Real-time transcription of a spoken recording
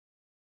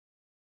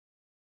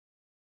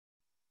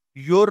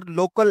Your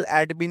local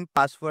admin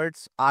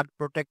passwords are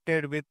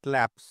protected with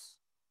LAPS.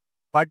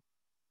 But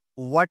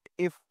what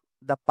if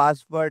the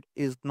password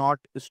is not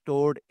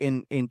stored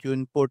in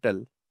Intune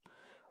portal?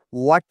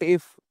 What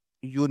if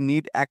you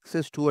need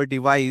access to a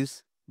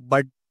device,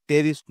 but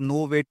there is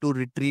no way to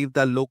retrieve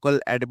the local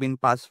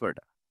admin password?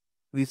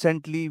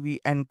 Recently, we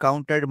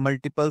encountered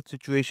multiple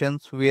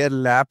situations where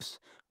LAPS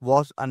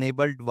was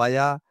enabled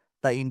via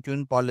the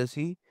Intune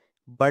policy,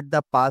 but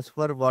the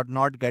password were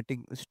not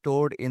getting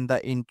stored in the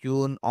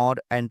Intune or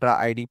Entra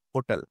ID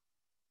portal.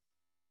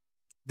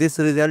 This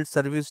result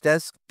service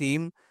desk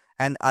team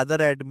and other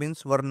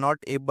admins were not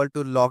able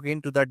to log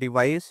into the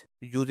device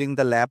using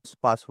the LAPS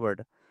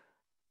password.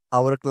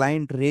 Our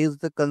client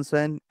raised the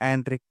concern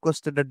and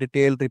requested a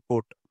detailed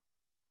report.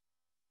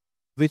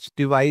 Which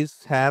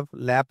device have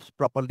LAPS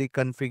properly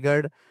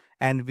configured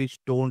and which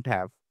don't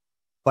have?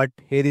 But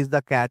here is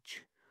the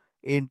catch.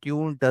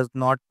 Intune does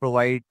not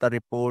provide the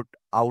report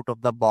out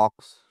of the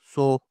box.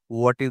 So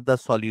what is the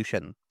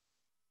solution?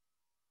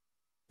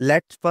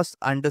 Let's first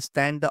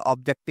understand the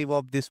objective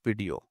of this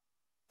video.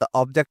 The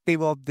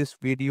objective of this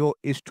video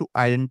is to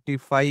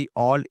identify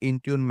all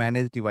Intune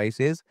managed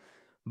devices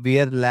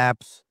where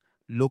labs,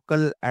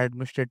 local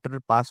administrator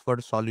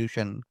password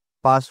solution,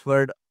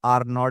 password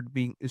are not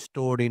being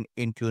stored in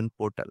Intune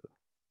portal.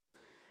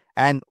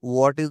 And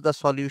what is the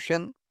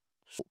solution?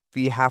 So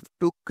we have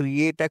to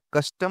create a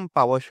custom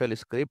PowerShell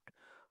script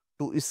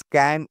to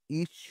scan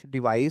each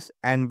device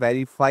and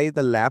verify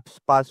the lab's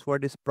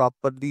password is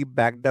properly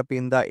backed up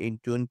in the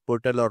Intune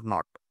portal or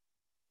not.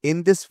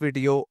 In this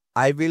video,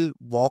 I will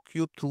walk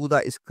you through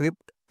the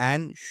script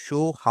and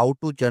show how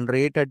to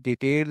generate a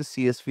detailed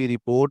CSV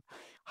report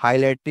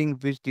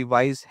highlighting which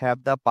device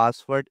have the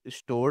password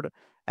stored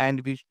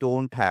and which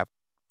don't have.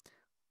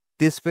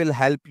 This will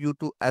help you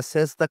to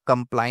assess the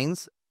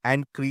compliance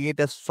and create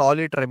a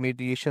solid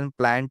remediation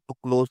plan to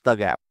close the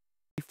gap.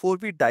 Before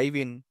we dive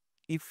in,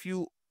 if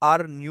you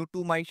are new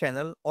to my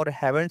channel or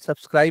haven't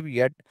subscribed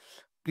yet,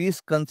 please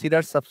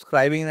consider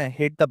subscribing and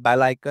hit the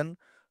bell icon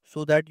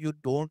so that you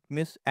don't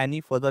miss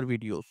any further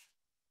videos.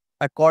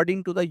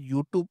 According to the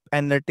YouTube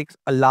analytics,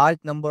 a large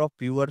number of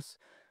viewers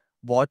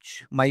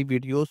watch my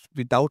videos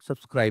without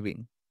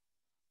subscribing.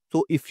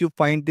 So if you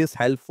find this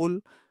helpful,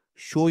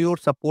 show your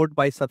support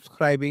by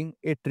subscribing.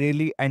 It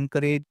really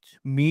encourages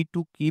me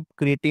to keep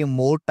creating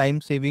more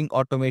time-saving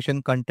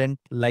automation content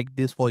like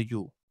this for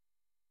you.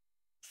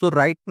 So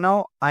right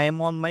now I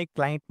am on my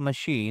client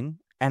machine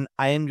and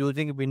I am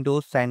using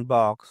Windows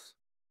Sandbox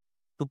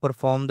to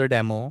perform the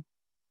demo.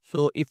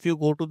 So if you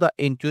go to the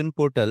Intune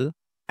portal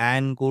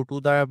and go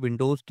to the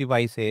Windows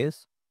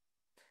devices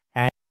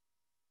and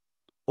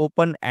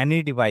open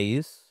any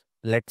device,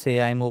 let's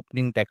say I'm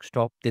opening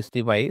desktop this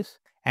device,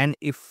 and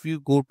if you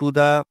go to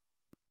the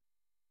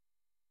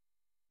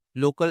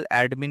local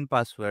admin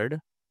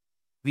password,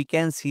 we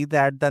can see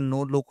that the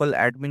no local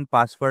admin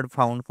password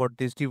found for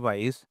this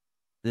device.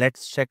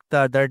 Let's check the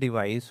other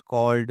device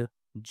called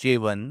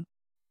J1.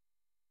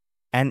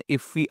 And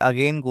if we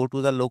again go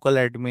to the local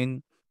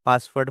admin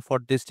password for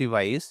this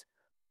device,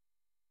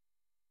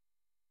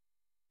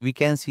 we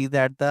can see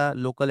that the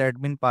local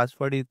admin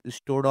password is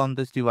stored on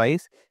this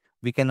device.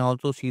 We can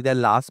also see the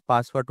last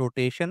password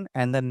rotation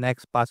and the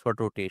next password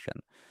rotation.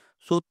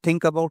 So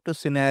think about a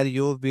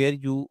scenario where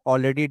you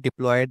already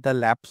deployed the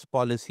LAPS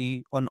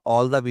policy on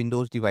all the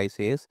Windows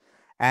devices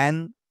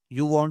and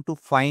you want to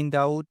find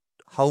out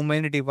how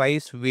many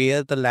devices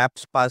where the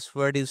LAPS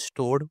password is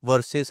stored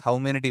versus how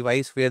many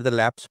devices where the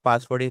LAPS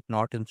password is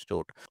not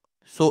stored.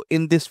 So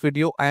in this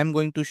video, I am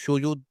going to show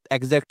you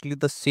exactly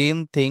the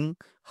same thing,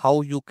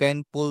 how you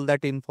can pull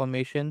that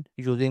information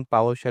using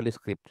PowerShell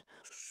script.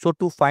 So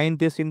to find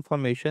this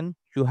information,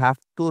 you have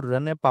to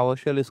run a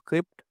PowerShell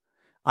script.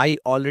 I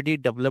already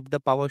developed the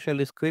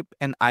PowerShell script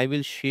and I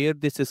will share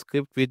this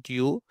script with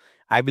you.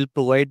 I will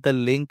provide the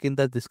link in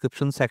the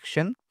description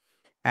section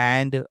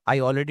and I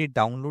already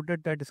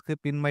downloaded that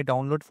script in my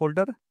download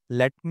folder.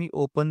 Let me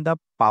open the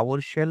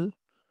PowerShell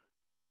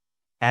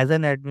as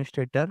an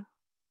administrator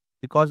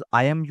because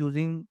I am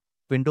using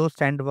Windows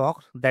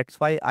Sandbox. That's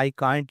why I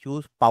can't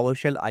use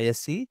PowerShell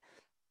ISC.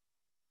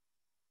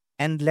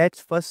 And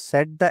let's first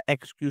set the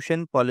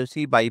execution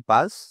policy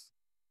bypass.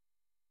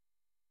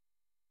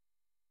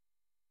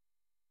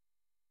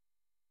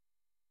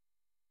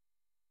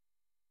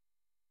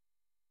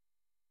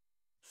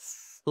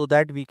 So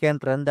that we can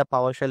run the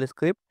PowerShell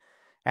script.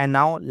 And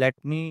now let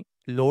me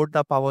load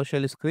the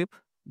PowerShell script.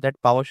 That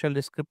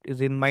PowerShell script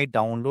is in my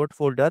download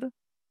folder.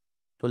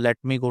 So let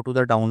me go to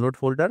the download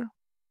folder.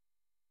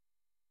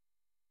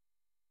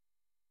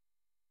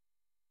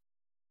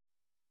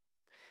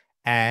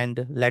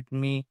 And let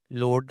me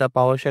load the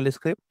PowerShell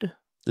script.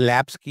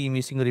 Labs key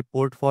missing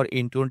report for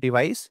Intune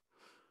device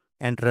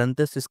and run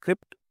this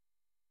script.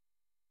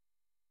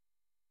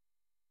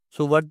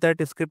 So what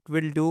that script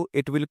will do,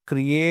 it will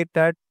create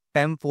a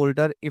temp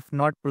folder if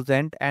not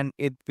present, and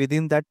it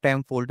within that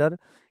temp folder,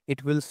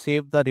 it will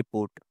save the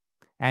report.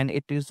 And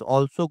it is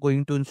also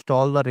going to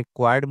install the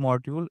required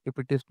module if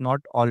it is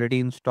not already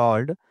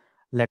installed.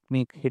 Let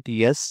me hit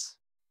yes.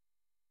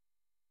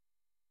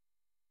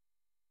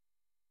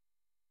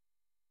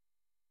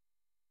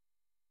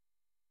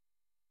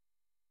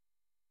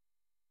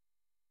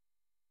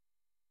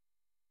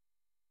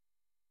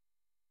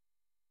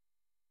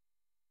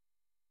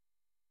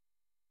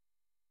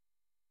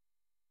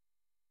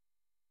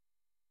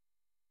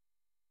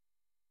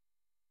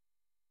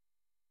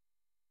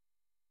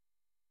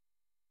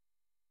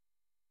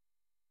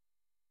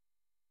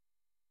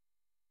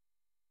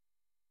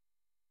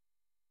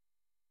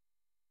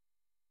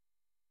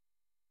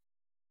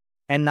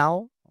 And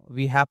now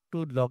we have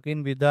to log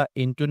in with the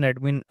Intune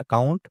admin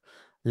account.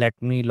 Let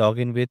me log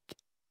in with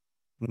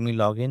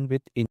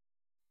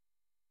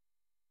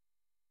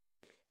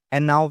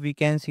and now we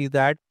can see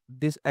that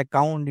this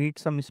account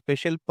needs some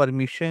special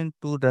permission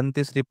to run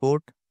this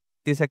report.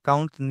 This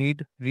account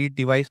need read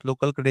device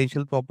local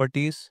credential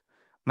properties,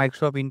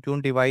 Microsoft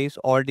Intune device,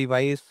 all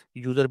device,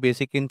 user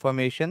basic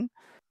information,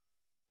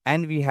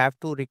 and we have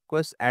to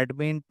request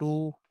admin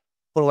to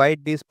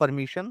provide this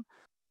permission.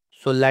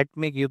 So let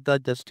me give the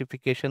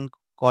justification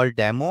called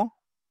demo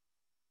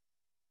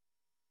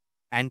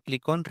and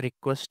click on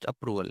request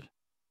approval.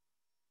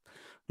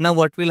 Now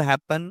what will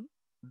happen?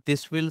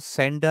 This will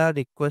send a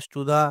request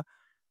to the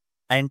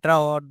Entra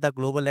or the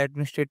global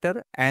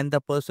administrator, and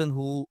the person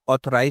who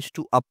authorized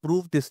to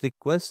approve this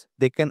request,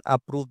 they can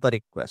approve the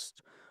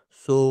request.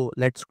 So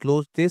let's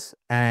close this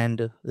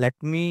and let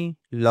me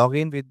log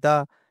in with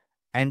the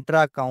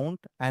Entra account,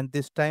 and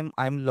this time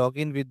I'm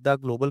logging with the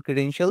global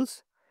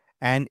credentials.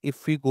 And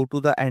if we go to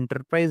the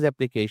enterprise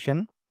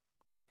application,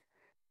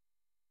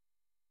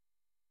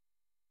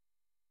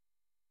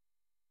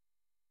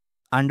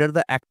 under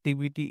the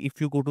activity,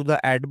 if you go to the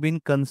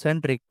admin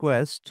consent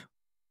request,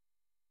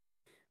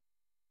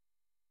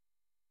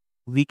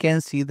 we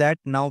can see that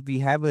now we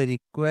have a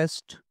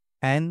request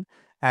and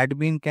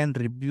admin can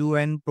review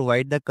and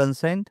provide the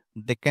consent.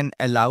 They can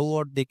allow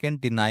or they can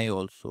deny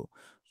also.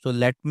 So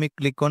let me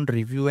click on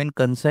review and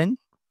consent.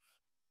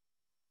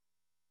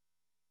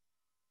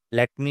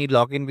 Let me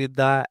log in with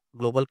the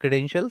global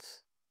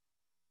credentials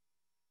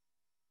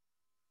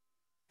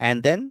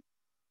and then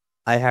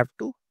I have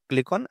to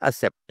click on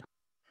accept.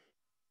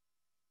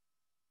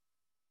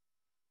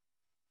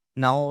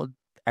 Now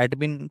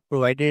admin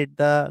provided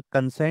the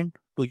consent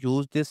to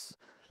use this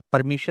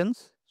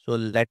permissions. So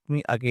let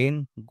me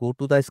again go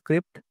to the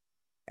script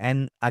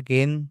and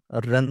again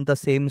run the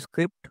same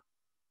script.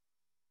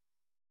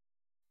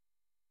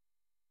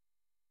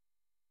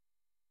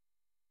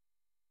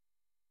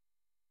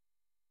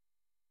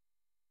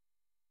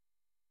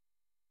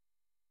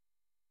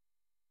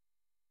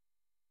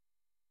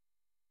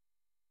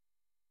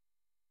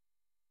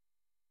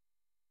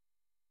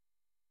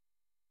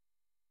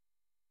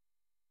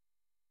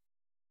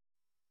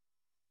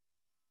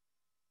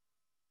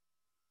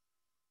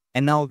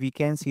 And now we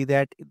can see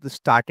that it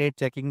started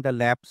checking the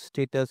lab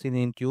status in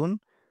Intune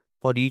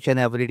for each and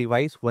every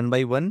device one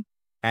by one.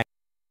 And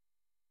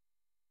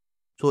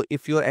so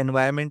if your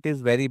environment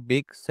is very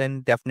big,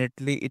 then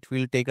definitely it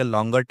will take a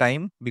longer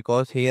time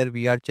because here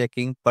we are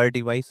checking per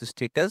device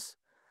status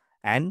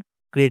and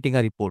creating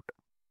a report.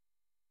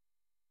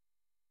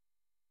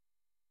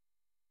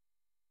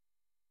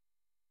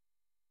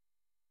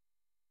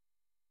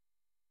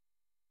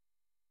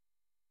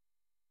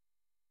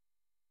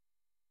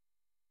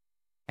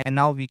 And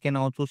now we can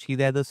also see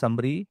that the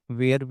summary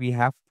where we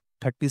have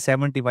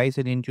 37 devices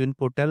in Intune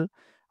portal,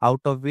 out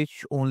of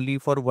which only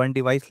for one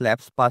device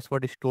labs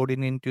password is stored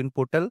in Intune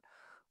portal.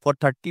 For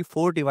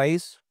 34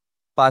 device,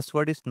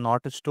 password is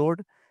not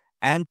stored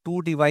and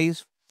two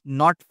device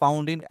not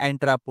found in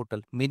Entra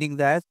portal, meaning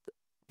that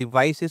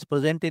device is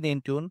present in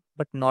Intune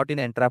but not in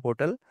Entra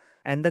portal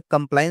and the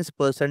compliance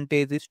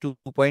percentage is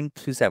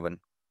 2.37.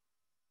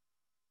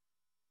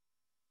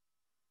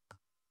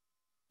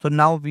 So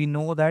now we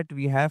know that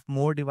we have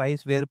more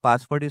device where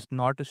password is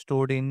not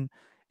stored in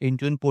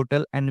Intune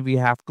portal and we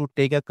have to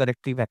take a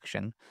corrective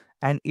action.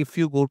 And if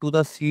you go to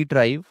the C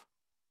drive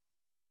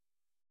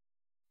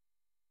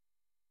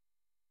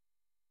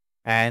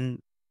and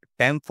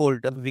temp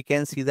folder, we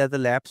can see that the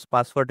labs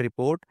password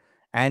report.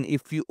 And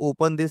if you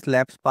open this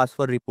labs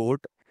password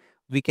report,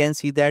 we can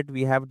see that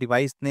we have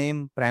device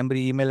name,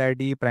 primary email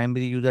ID,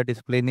 primary user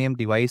display name,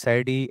 device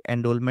ID,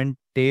 enrollment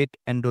date,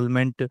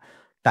 enrollment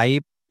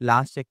type,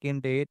 last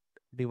check-in date,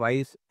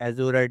 device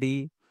Azure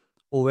ID,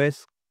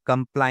 OS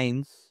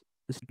compliance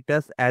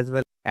status as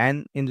well.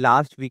 And in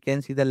last, we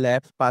can see the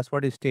labs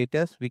password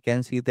status. We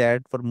can see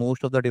that for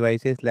most of the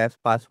devices, labs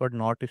password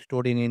not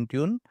stored in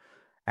Intune.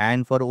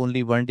 And for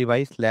only one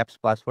device, labs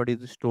password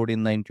is stored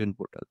in the Intune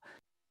portal.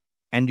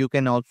 And you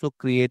can also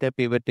create a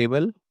pivot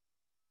table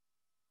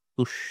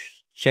to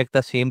check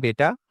the same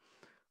data.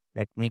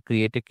 Let me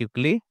create it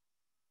quickly.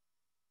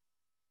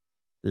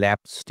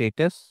 Labs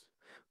status.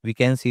 We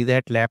can see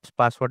that labs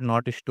password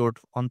not stored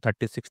on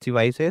 36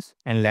 devices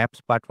and labs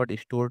password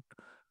is stored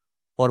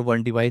for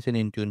one device in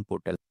Intune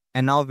portal.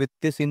 And now with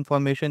this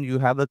information, you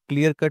have a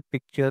clear cut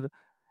picture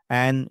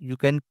and you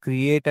can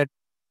create an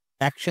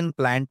action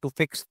plan to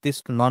fix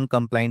this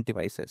non-compliant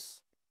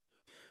devices.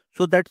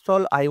 So that's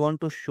all I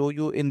want to show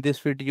you in this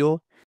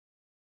video.